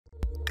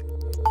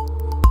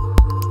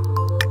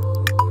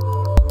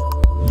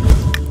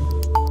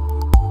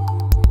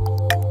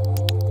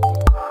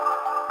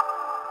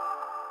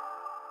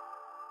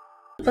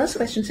first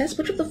question says,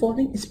 which of the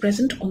following is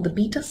present on the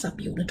beta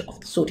subunit of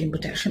the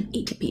sodium-potassium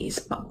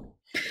ATPase pump?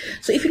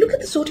 So if you look at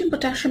the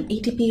sodium-potassium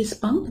ATPase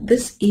pump,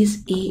 this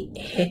is a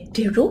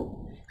heterodimer.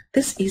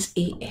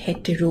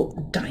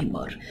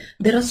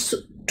 There are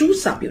two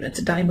subunits.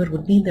 A dimer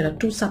would mean there are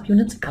two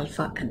subunits,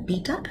 alpha and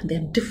beta, and they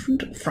are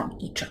different from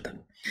each other.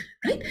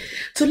 Right?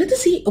 So let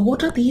us see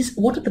what are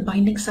the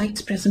binding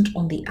sites present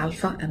on the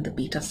alpha and the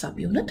beta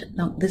subunit.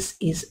 Now this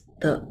is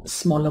the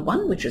smaller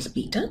one, which is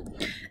beta.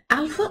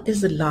 Alpha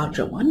is the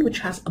larger one, which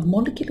has a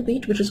molecular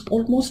weight which is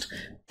almost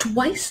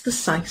twice the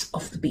size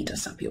of the beta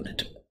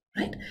subunit.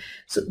 Right?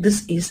 So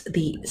this is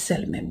the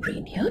cell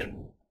membrane here.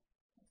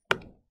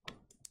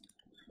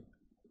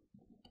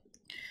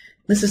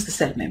 This is the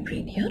cell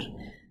membrane here.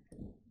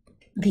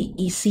 The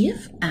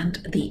ECF and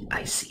the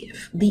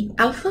ICF. The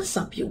alpha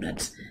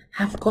subunits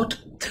have got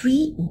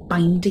 3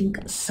 binding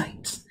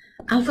sites.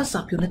 Alpha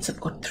subunits have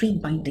got 3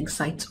 binding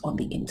sites on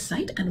the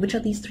inside. And which are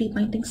these 3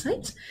 binding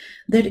sites?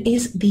 There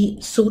is the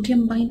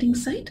sodium binding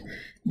site,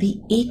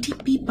 the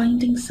ATP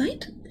binding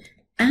site,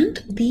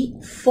 and the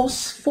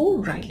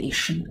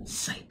phosphorylation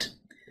site.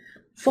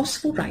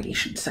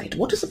 Phosphorylation site.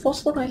 What is the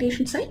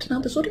phosphorylation site? Now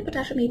the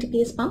sodium-potassium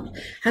ATPase pump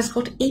has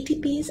got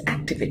ATPase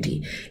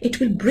activity. It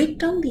will break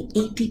down the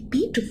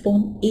ATP to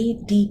form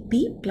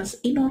ADP plus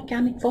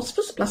inorganic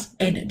phosphorus plus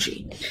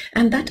energy.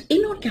 And that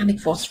inorganic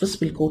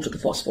phosphorus will go to the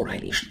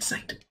phosphorylation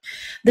site.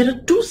 There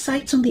are 2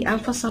 sites on the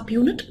alpha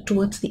subunit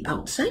towards the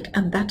outside,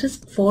 and that is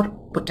for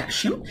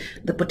potassium,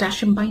 the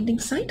potassium binding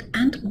site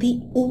and the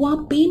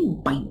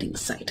ouabain binding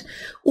site.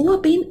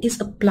 Ouabain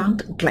is a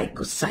plant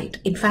glycoside.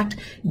 In fact,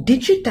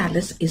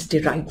 digitalis is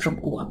derived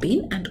from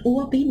ouabain, and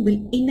ouabain will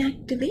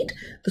inactivate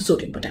the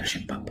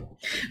sodium-potassium pump.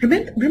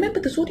 Remember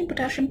the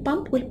sodium-potassium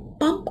pump will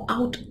pump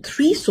out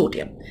 3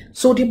 sodium.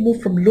 Sodium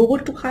move from lower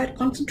to higher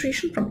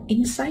concentration, from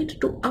inside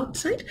to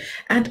outside,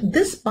 and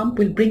this pump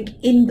will bring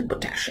in the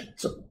potassium.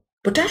 So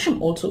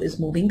potassium also is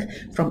moving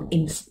from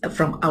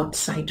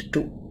outside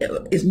to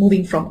is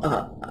moving from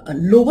a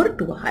lower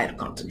to a higher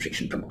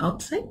concentration, from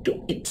outside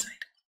to inside.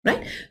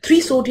 Right?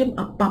 3 sodium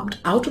are pumped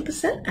out of the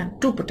cell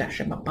and 2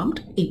 potassium are pumped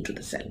into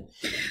the cell.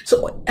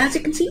 So as you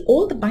can see,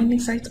 all the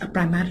binding sites are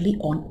primarily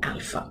on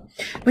alpha.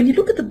 When you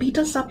look at the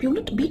beta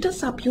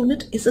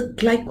subunit is a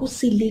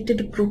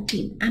glycosylated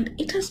protein, and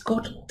it has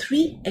got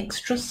 3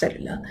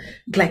 extracellular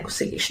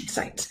glycosylation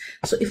sites.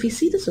 So if we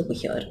see this over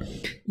here,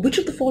 which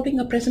of the following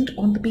are present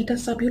on the beta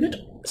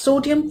subunit?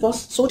 Sodium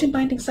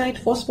binding site,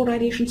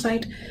 phosphorylation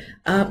site,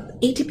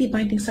 ATP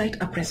binding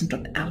site are present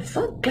on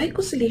alpha.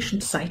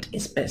 Glycosylation site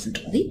is present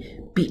on the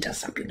beta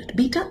subunit.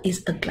 Beta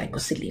is a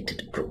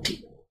glycosylated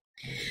protein.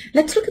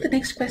 Let's look at the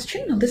next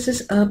question. Now this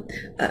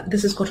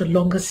has got a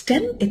longer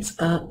stem. It's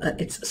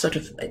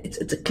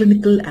a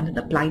clinical and an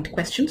applied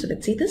question. So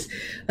let's see this.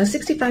 A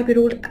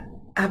 65-year-old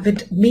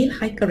avid male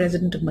hiker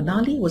resident of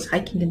Manali was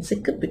hiking in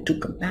Sikkim with 2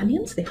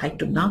 companions. They hiked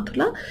to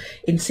Nathula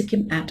in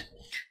Sikkim at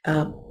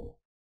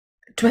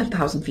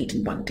 12,000 feet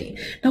in one day.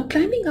 Now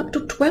climbing up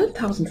to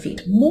 12,000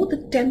 feet, more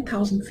than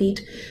 10,000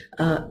 feet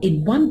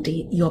in one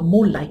day, you're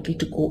more likely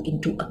to go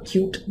into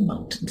acute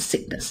mountain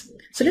sickness.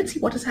 So let's see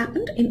what has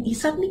happened. He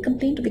suddenly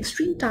complained of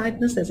extreme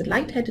tiredness. There's a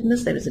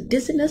lightheadedness, there is a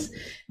dizziness,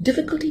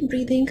 difficulty in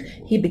breathing.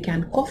 He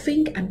began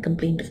coughing and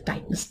complained of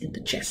tightness in the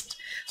chest.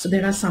 So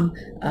there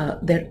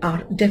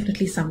are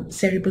definitely some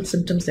cerebral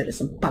symptoms. There is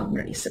some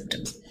pulmonary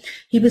symptoms.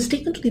 He was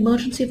taken to the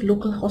emergency of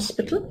local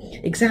hospital.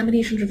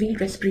 Examination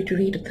revealed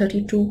respiratory rate of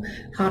 32,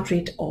 heart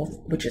rate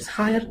which is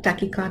higher,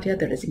 tachycardia.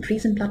 There is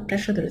increase in blood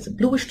pressure. There is a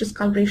bluish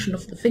discoloration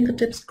of the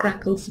fingertips,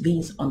 crackles,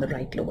 V's on the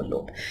right lower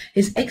lobe.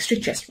 His X-ray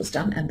chest was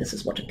done, and this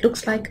is what it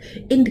looks like,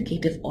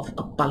 indicative of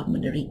a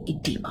pulmonary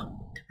edema.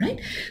 Right?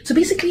 So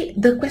basically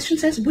the question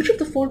says, which of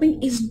the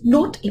following is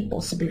not a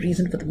possible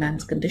reason for the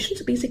man's condition?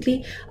 So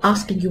basically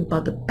asking you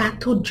about the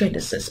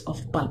pathogenesis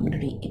of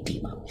pulmonary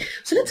edema.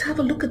 So let's have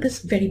a look at this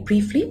very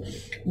briefly.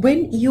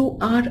 When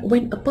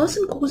a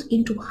person goes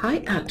into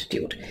high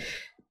altitude,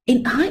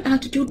 in high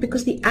altitude,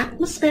 because the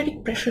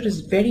atmospheric pressure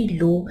is very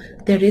low,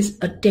 there is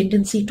a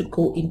tendency to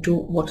go into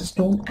what is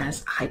known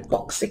as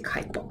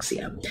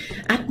hypoxia.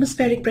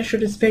 Atmospheric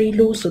pressure is very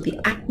low, so the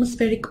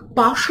atmospheric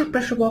partial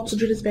pressure of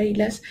oxygen is very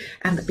less,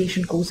 and the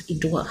patient goes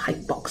into a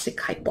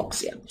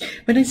hypoxia.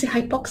 When I say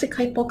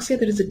hypoxia,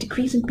 there is a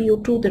decrease in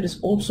PO2, there is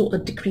also a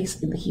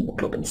decrease in the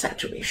hemoglobin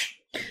saturation.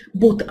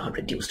 Both are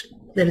reduced.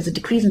 There is a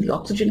decrease in the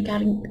oxygen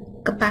carrying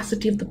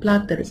capacity of the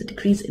blood. There is a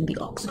decrease in the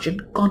oxygen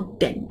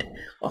content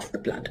of the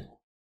blood.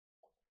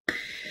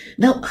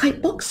 Now,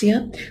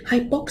 hypoxia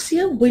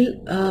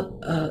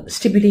will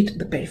stimulate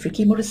the peripheral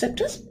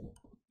chemoreceptors.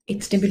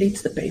 It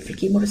stimulates the peripheral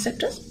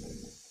chemoreceptors.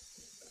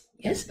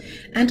 Yes,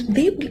 and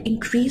they will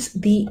increase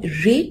the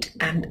rate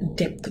and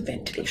depth of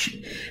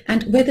ventilation.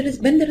 And when there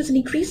is an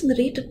increase in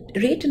the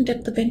rate and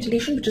depth of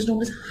ventilation, which is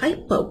known as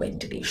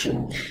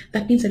hyperventilation,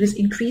 that means there is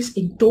increase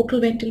in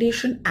total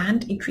ventilation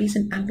and increase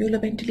in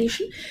alveolar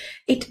ventilation.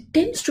 It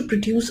tends to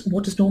produce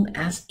what is known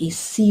as a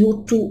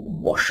CO2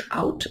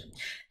 washout,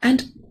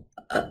 and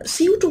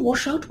CO2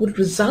 washout will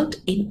result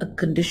in a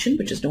condition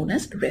which is known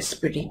as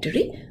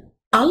respiratory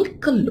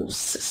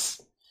alkalosis.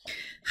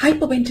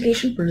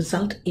 Hyperventilation will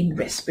result in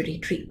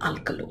respiratory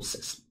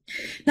alkalosis.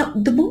 Now,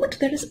 the moment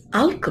there is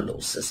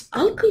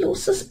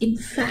alkalosis in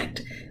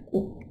fact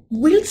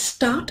will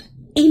start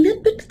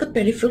inhibiting the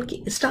peripheral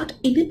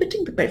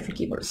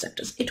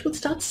chemoreceptors. It will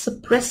start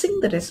suppressing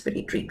the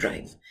respiratory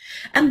drive,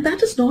 and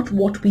that is not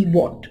what we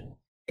want,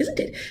 isn't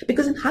it?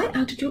 Because in high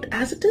altitude,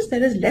 as it is,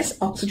 there is less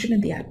oxygen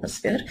in the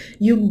atmosphere.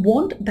 You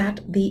want that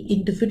the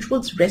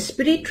individual's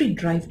respiratory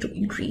drive to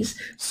increase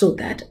so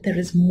that there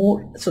is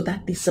more, so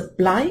that the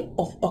supply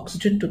of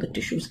oxygen to the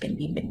tissues can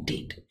be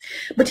maintained.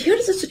 But here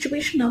is a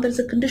situation now. There is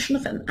a condition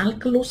of an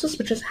alkalosis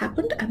which has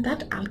happened, and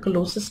that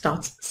alkalosis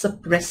starts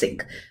suppressing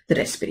the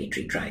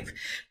respiratory drive.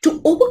 To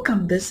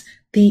overcome this,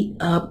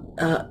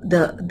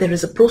 there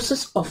is a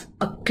process of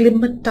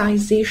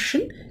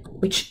acclimatization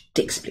which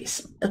takes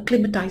place,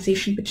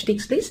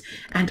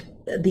 and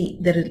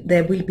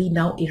there will be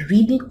now a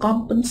renal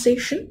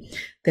compensation.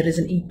 There is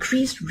an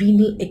increased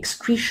renal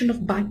excretion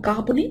of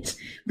bicarbonates,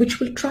 which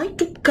will try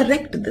to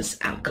correct this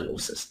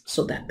alkalosis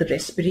so that the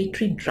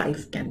respiratory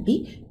drive can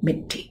be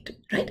maintained,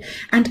 right?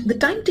 And the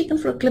time taken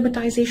for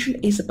acclimatization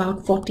is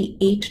about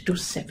 48 to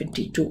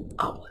 72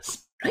 hours.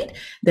 Right?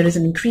 There is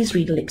an increased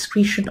renal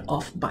excretion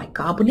of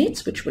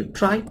bicarbonates, which will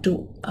try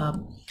to,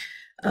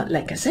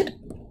 like I said,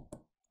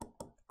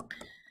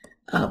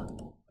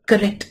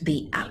 correct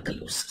the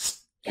alkalosis,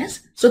 yes,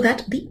 so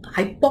that the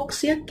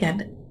hypoxia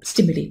can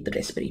stimulate the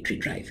respiratory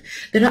drive.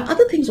 There are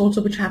other things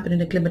also which happen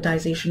in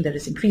acclimatization. There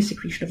is increased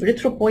secretion of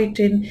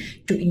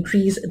erythropoietin to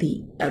increase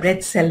the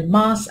red cell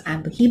mass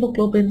and the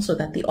hemoglobin so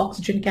that the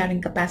oxygen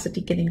carrying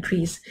capacity can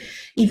increase.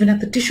 Even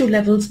at the tissue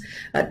level,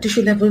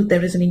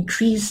 there is an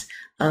increase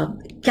in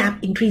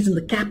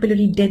the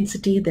capillary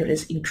density. There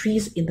is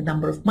increase in the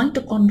number of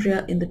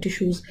mitochondria in the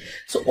tissues.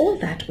 So all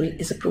that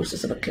is a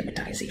process of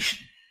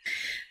acclimatization.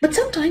 But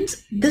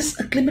sometimes this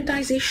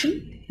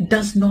acclimatization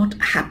does not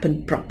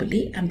happen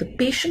properly, and the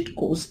patient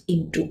goes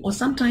into, or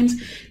sometimes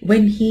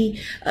when he,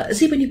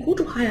 when you go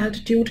to high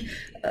altitude,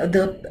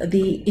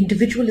 the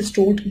individual is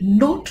told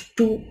not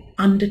to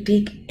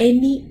undertake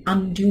any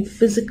undue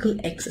physical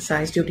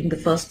exercise during the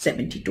first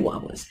 72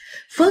 hours.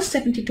 First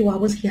 72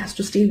 hours he has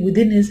to stay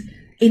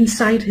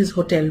inside his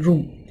hotel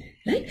room,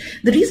 right?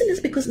 The reason is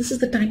because this is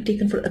the time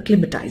taken for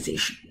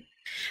acclimatization.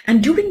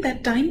 And during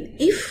that time,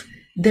 if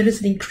there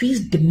is an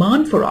increased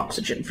demand for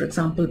oxygen, for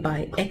example,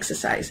 by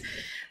exercise,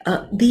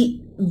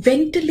 the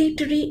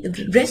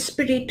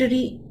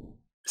respiratory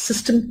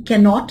system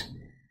cannot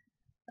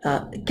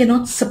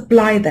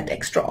supply that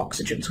extra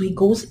oxygen. So he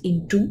goes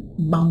into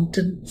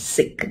mountain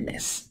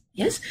sickness.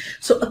 Yes.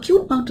 So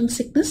acute mountain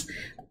sickness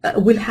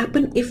will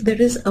happen if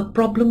there is a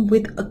problem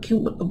with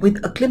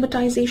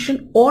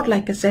acclimatization, or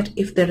like I said,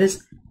 if there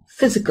is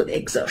physical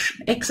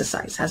exertion,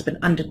 exercise has been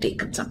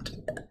undertaken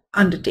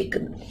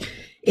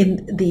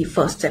in the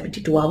first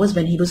 72 hours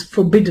when he was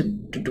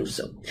forbidden to do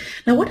so.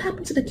 Now, what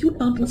happens in acute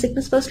mountain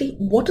sickness? Firstly,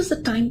 what is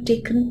the time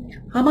taken?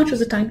 How much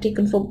was the time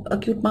taken for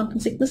acute mountain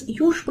sickness?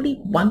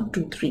 Usually 1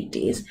 to 3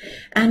 days,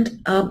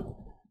 and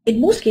in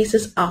most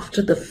cases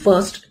after the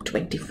first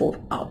 24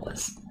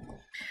 hours.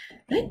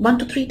 Right? 1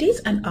 to 3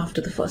 days and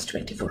after the first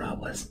 24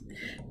 hours.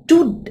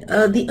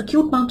 The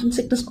acute mountain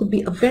sickness could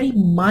be a very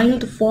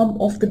mild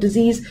form of the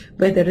disease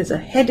where there is a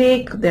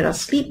headache, there are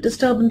sleep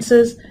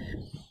disturbances,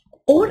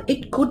 or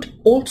it could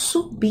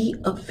also be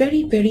a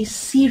very, very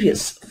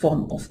serious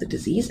form of the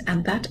disease,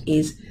 and that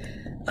is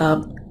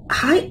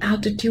high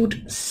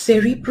altitude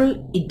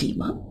cerebral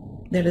edema.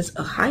 There is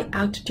a high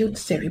altitude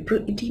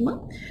cerebral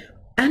edema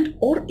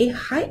or a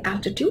high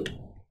altitude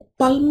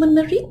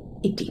pulmonary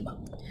edema.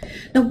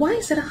 Now, why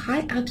is there a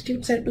high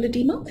altitude cerebral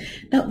edema?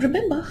 Now,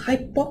 remember,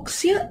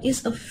 hypoxia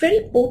is a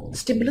very potent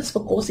stimulus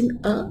for causing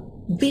a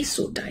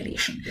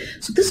vasodilation.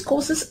 So this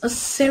causes a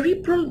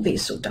cerebral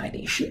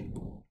vasodilation.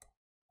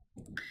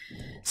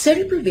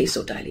 Cerebral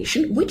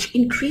vasodilation, which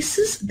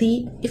increases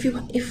the, if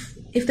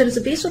there is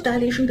a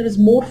vasodilation, there is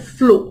more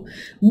flow.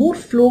 More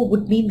flow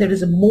would mean there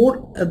is an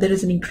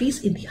increase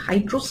in the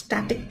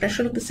hydrostatic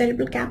pressure of the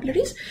cerebral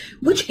capillaries,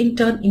 which in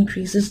turn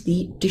increases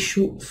the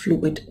tissue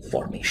fluid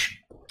formation.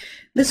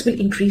 This will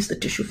increase the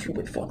tissue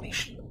fluid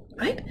formation,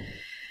 right?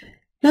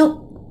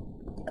 Now,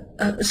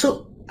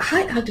 so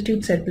high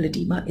altitude cerebral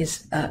edema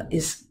is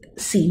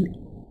seen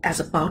as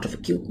a part of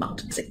acute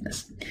mountain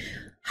sickness.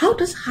 How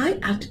does high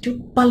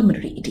altitude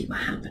pulmonary edema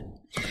happen?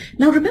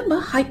 Now remember,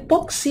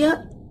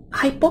 hypoxia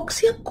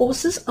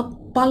causes a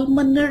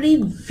pulmonary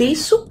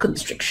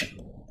vasoconstriction.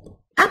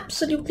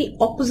 Absolutely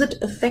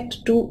opposite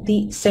effect to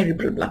the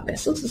cerebral blood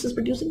vessels. This is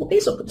producing a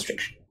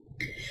vasoconstriction.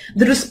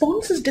 The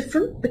response is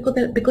different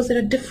because there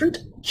are different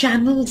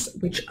channels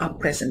which are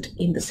present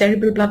in the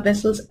cerebral blood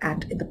vessels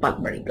and in the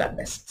pulmonary blood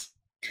vessels.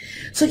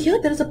 So here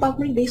there is a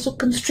pulmonary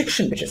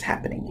vasoconstriction which is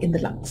happening in the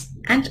lungs,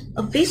 and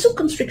a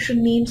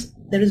vasoconstriction means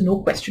there is no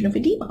question of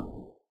edema,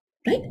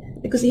 right?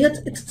 Because here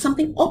it's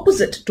something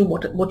opposite to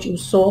what you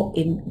saw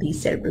in the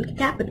cerebral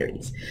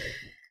capillaries.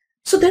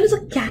 So there is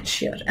a catch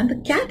here, and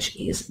the catch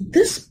is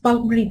this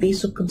pulmonary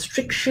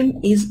vasoconstriction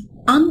is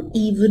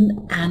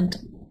uneven and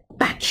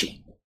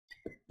patchy.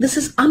 This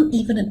is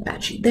uneven and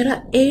patchy. There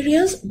are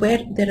areas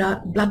where there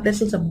are blood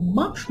vessels are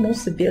much more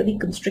severely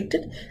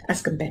constricted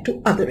as compared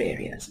to other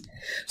areas.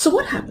 So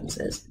what happens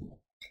is,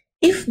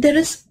 if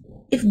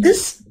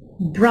this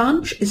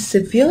branch is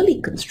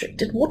severely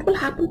constricted, what will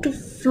happen to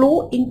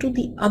flow into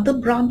the other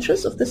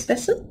branches of this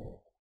vessel?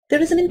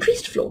 There is an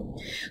increased flow.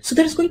 So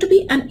there is going to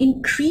be an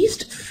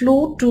increased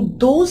flow to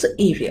those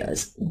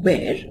areas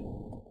where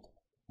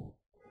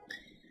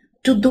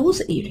the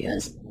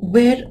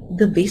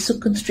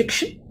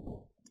vasoconstriction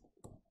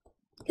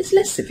is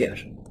less severe,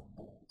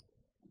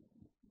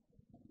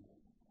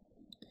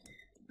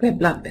 where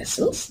blood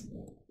vessels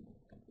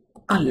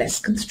are less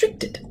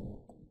constricted.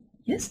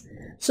 Yes,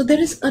 so there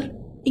is an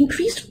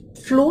increased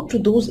flow to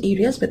those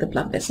areas where the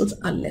blood vessels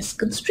are less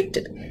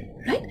constricted,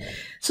 right?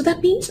 So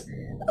that means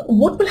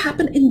what will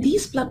happen in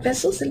these blood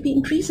vessels? There will be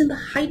increase in the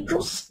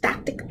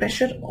hydrostatic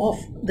pressure of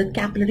the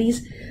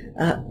capillaries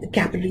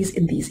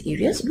in these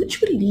areas,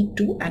 which will lead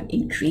to an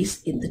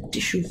increase in the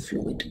tissue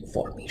fluid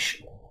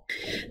formation.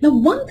 Now,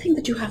 one thing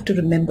that you have to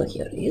remember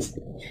here is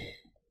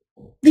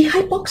the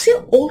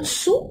hypoxia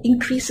also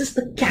increases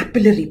the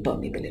capillary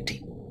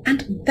permeability,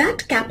 and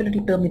that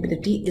capillary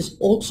permeability is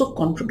also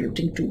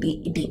contributing to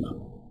the edema.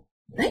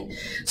 Right?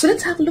 So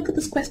let's have a look at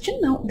this question.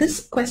 Now,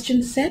 this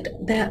question said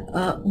that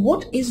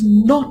what is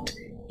not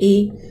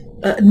a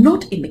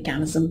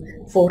mechanism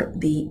for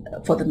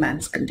the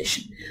man's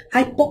condition?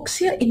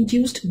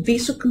 Hypoxia-induced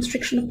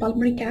vasoconstriction of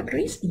pulmonary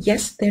capillaries.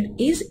 Yes, there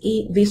is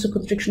a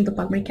vasoconstriction of the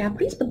pulmonary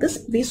capillaries, but this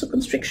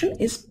vasoconstriction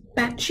is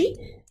patchy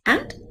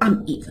and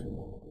uneven.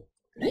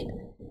 Right?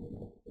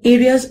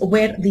 Areas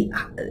where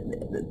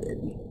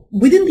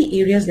within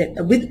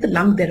the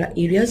lung, there are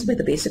areas where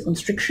the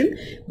vasoconstriction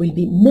will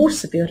be more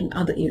severe and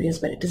other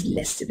areas where it is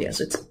less severe.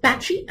 So it's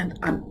patchy and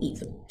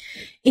uneven.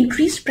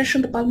 Increased pressure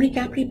on the pulmonary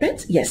capillary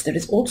beds. Yes, there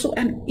is also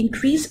an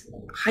increased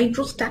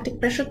hydrostatic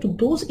pressure to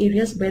those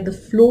areas where the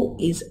flow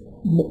is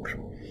more.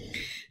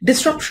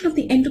 Disruption of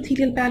the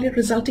endothelial barrier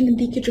resulting in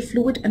leakage of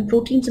fluid and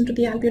proteins into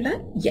the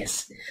alveoli.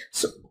 Yes.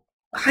 So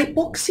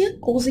hypoxia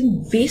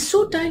causing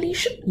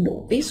vasodilation?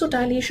 No,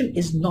 vasodilation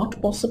is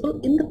not possible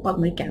in the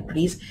pulmonary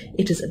capillaries.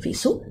 It is a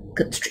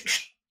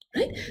vasoconstriction,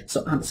 right?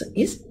 So answer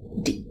is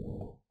D,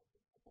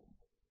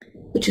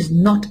 which is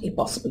not a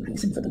possible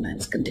reason for the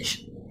man's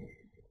condition.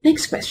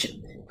 Next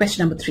question.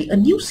 Question number 3. A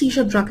new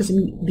seizure drug is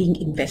being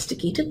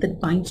investigated that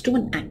binds to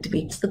and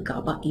activates the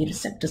GABA A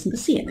receptors in the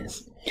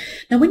CNS.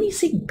 Now, when you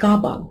say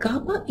GABA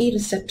A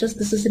receptors,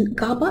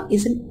 GABA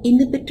is an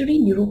inhibitory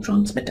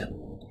neurotransmitter.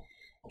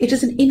 It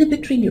is an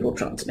inhibitory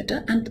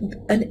neurotransmitter, and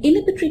an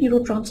inhibitory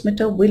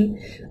neurotransmitter will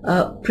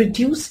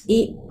produce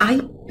a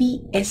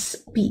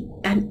IPSP,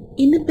 an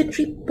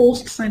inhibitory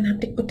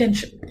postsynaptic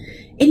potential.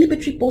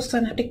 Inhibitory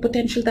postsynaptic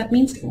potential, that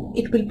means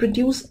it will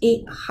produce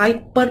a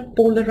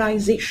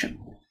hyperpolarization.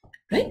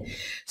 Right?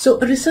 So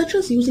a researcher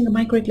is using a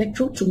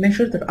microelectrode to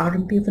measure the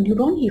RMP of a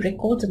neuron. He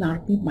records an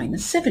RMP of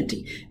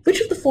 -70.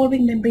 Which of the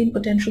following membrane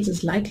potentials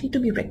is likely to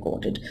be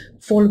recorded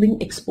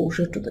following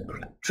exposure to the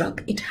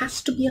drug? It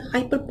has to be a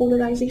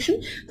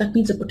hyperpolarization. That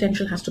means the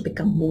potential has to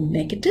become more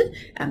negative,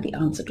 and the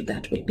answer to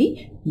that will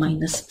be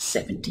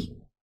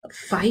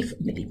 -75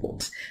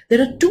 millivolts.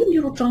 There are two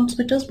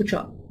neurotransmitters which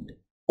are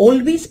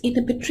always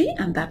inhibitory,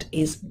 and that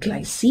is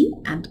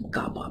glycine and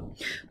GABA.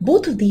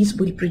 Both of these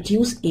will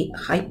produce a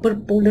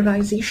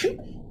hyperpolarization,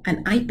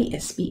 an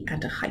IPSP,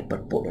 and a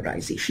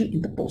hyperpolarization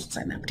in the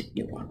postsynaptic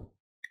neuron.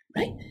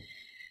 Right?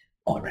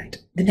 All right.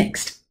 The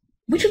next.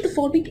 Which of the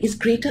following is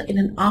greater in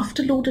an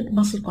afterloaded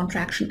muscle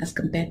contraction as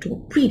compared to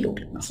a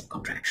preloaded muscle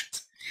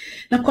contractions?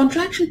 Now,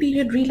 contraction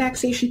period,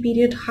 relaxation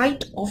period,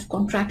 height of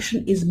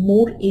contraction is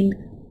more in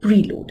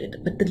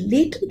preloaded, but the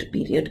latent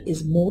period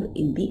is more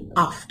in the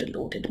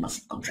afterloaded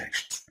muscle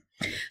contractions.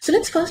 So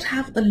let's first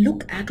have a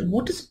look at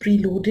what is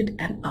preloaded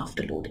and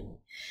afterloaded.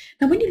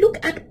 Now, when you look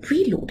at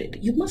preloaded,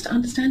 you must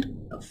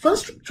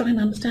first try and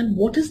understand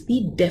what is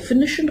the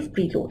definition of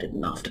preloaded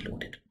and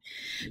afterloaded.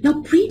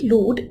 Now,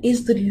 preload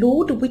is the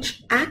load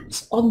which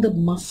acts on the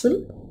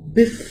muscle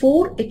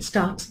before it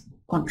starts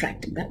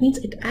contracting. That means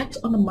it acts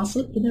on a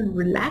muscle in a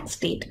relaxed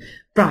state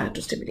prior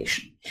to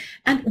stimulation.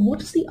 And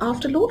what is the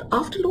afterload?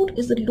 Afterload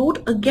is the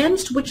load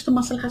against which the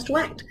muscle has to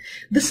act.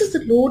 This is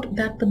the load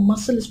that the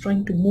muscle is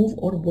trying to move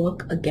or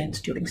work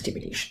against during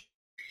stimulation.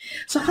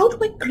 So how do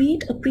I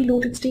create a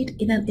preloaded state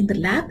in the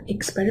lab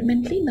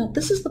experimentally? Now,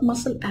 this is the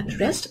muscle at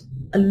rest.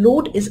 A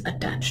load is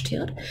attached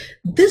here.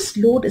 This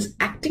load is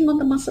acting on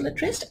the muscle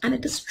at rest, and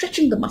it is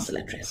stretching the muscle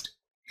at rest.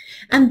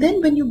 And then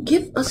when you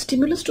give a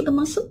stimulus to the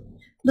muscle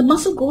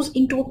goes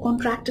into a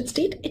contracted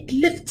state. It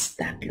lifts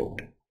that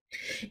load.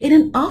 In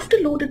an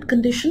afterloaded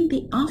condition,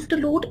 the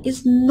afterload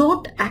is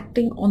not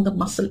acting on the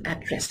muscle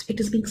at rest. It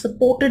is being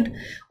supported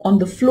on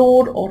the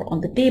floor or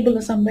on the table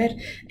or somewhere.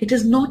 It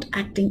is not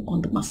acting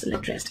on the muscle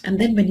at rest. And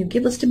then when you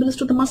give a stimulus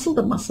to the muscle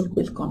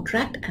will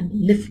contract and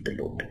lift the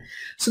load.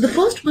 So the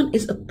first one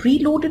is a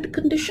preloaded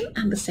condition,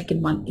 and the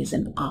second one is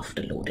an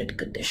afterloaded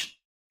condition.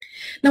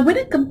 Now, when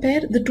I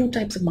compare the two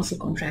types of muscle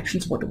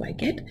contractions, what do I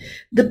get?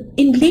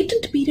 In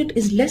latent period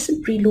is less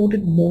in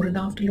preloaded, more in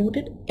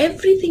afterloaded.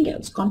 Everything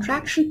else,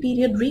 contraction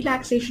period,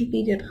 relaxation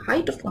period,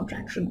 height of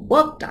contraction,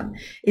 work done,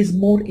 is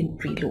more in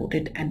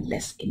preloaded and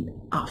less in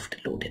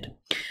afterloaded.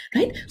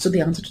 Right? So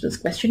the answer to this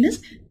question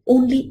is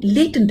only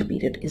latent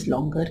period is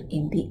longer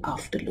in the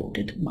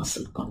afterloaded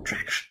muscle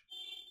contraction.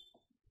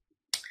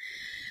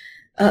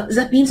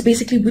 That means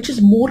basically which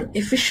is more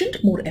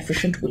efficient? More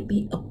efficient will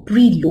be a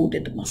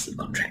preloaded muscle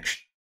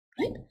contraction,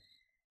 right?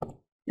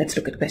 Let's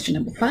look at question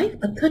number 5.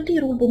 A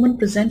 30-year-old woman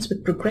presents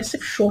with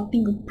progressive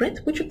shortening of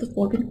breath. Which of the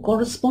following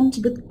corresponds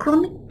with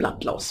chronic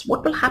blood loss?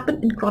 What will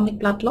happen in chronic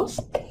blood loss?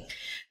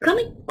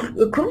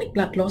 Chronic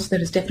blood loss,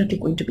 there is definitely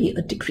going to be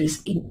a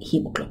decrease in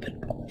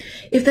hemoglobin.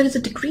 If there is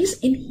a decrease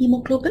in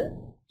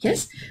hemoglobin,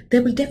 yes,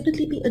 there will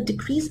definitely be a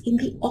decrease in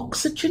the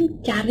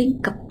oxygen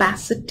carrying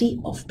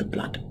capacity of the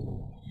blood.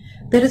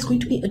 There is going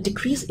to be a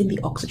decrease in the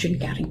oxygen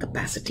carrying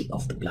capacity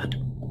of the blood,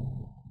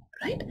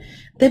 right?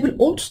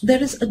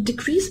 There is a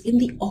decrease in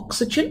the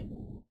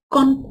oxygen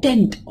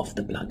content of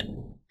the blood.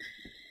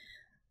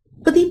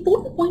 But the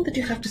important point that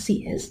you have to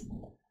see is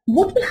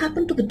what will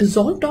happen to the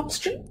dissolved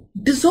oxygen?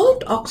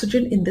 Dissolved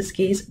oxygen in this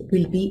case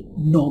will be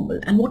normal.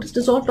 And what is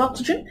dissolved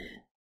oxygen?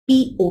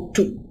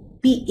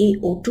 PO2.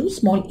 PaO2,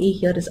 small a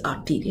here is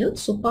arterial.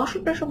 So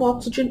partial pressure of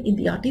oxygen in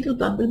the arterial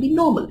blood will be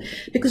normal.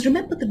 Because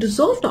remember, the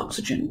dissolved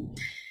oxygen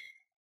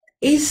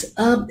is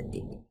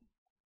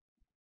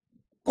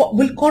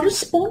will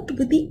correspond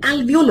with the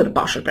alveolar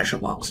partial pressure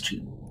of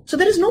oxygen. So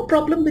there is no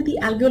problem with the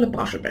alveolar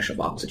partial pressure of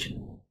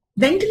oxygen.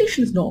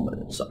 Ventilation is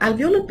normal, so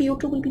alveolar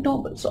PO2 will be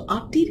normal. So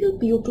arterial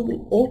PO2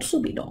 will also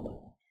be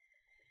normal.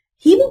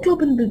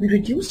 Hemoglobin will be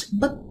reduced,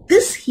 but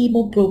this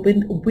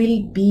hemoglobin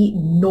will be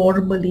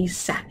normally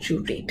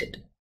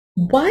saturated.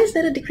 Why is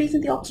there a decrease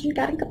in the oxygen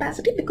carrying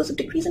capacity? Because of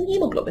decrease in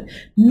hemoglobin,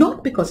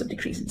 not because of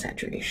decrease in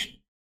saturation.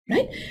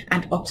 Right?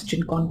 And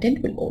oxygen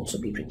content will also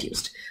be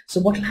reduced.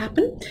 So what will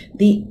happen?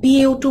 The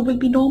PaO2 will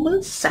be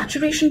normal,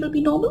 saturation will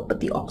be normal, but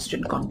the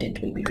oxygen content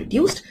will be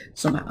reduced.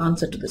 So my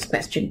answer to this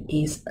question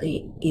is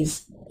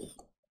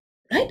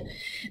right?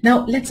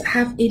 Now let's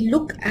have a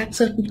look at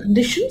certain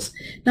conditions.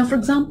 Now, for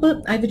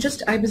example,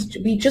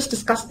 we just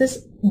discussed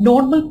this: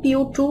 normal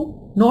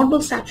PO2,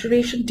 normal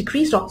saturation,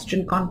 decreased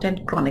oxygen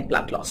content, chronic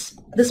blood loss.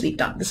 This we've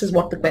done. This is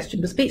what the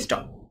question was based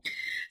on.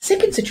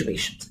 Second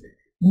situations: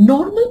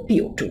 normal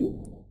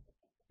PO2,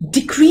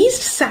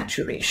 decreased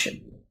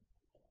saturation,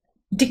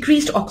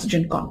 decreased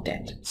oxygen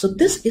content. So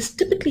this is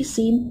typically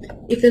seen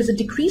if there's a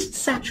decreased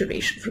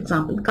saturation, for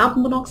example,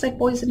 carbon monoxide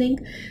poisoning,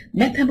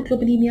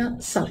 methemoglobinemia,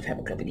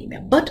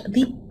 sulfamoglobinemia, but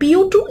the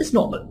PO2 is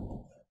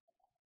normal.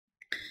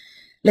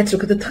 Let's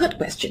look at the third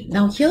question.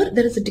 Now here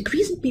there is a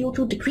decrease in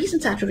PO2, decrease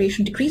in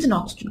saturation, decrease in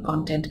oxygen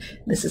content.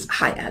 This is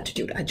high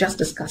altitude. I just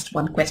discussed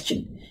one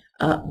question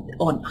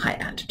on high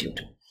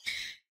altitude.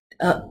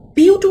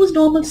 PO2 is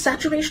normal,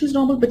 saturation is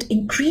normal, but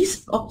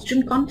increased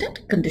oxygen content,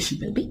 condition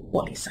will be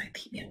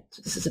polycythemia.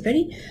 So this is a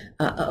very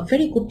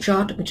good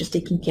chart which is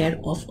taking care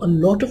of a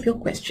lot of your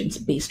questions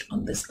based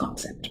on this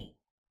concept.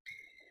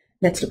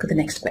 Let's look at the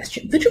next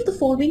question. Which of the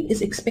following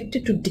is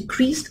expected to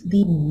decrease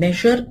the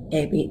measured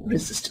airway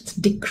resistance?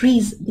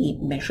 Decrease the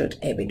measured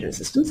airway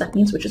resistance. That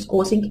means which is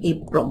causing a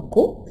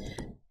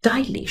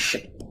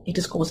bronchodilation. It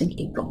is causing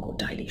a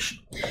bronchodilation.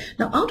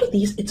 Now, out of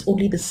these, it's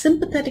only the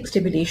sympathetic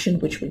stimulation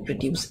which will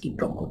produce a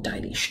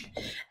bronchodilation.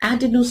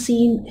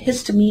 Adenosine,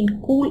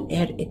 histamine, cool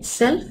air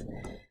itself,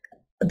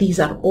 these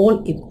are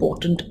all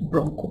important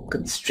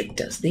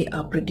bronchoconstrictors. They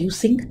are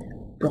producing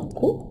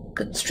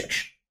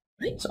bronchoconstriction.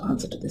 Right? So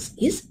answer to this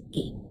is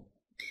A.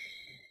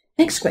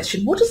 Next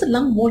question. What is the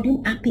lung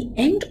volume at the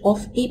end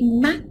of a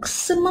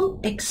maximum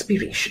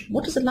expiration?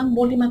 What is the lung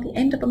volume at the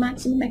end of a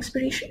maximum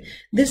expiration?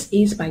 This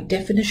is by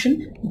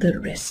definition the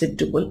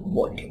residual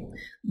volume.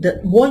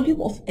 The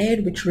volume of air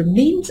which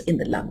remains in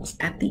the lungs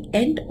at the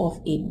end of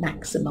a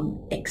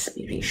maximum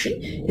expiration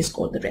is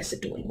called the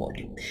residual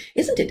volume.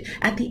 Isn't it?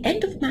 At the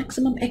end of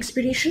maximum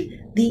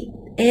expiration, the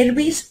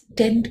airways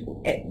tend,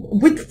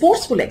 with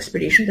forceful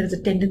expiration, there is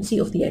a tendency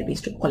of the airways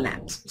to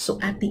collapse. So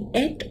at the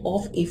end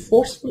of a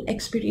forceful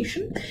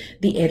expiration,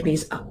 the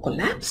airways are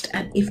collapsed,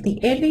 and if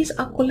the airways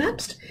are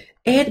collapsed,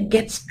 air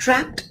gets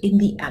trapped in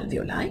the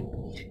alveoli.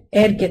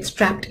 Air gets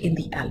trapped in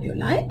the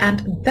alveoli,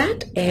 and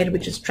that air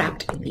which is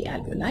trapped in the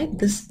alveoli,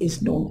 this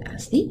is known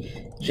as the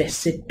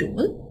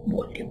residual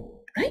volume.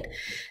 Right?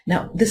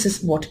 Now, this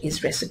is what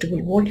is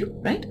residual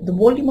volume, right? The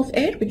volume of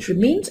air which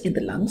remains in the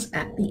lungs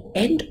at the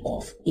end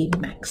of a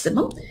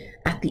maximum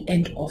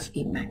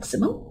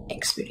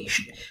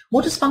expiration.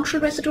 What is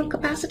functional residual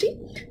capacity?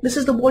 This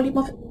is the volume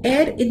of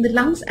air in the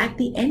lungs at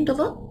the end of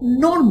a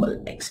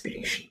normal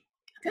expiration.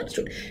 Okay,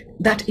 understood?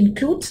 That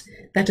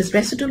is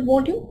residual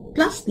volume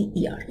plus the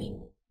ERV.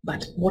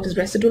 But what is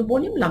residual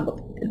volume?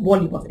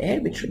 Volume of air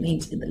which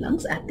remains in the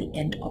lungs at the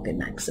end of a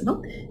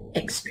maximum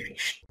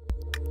expiration.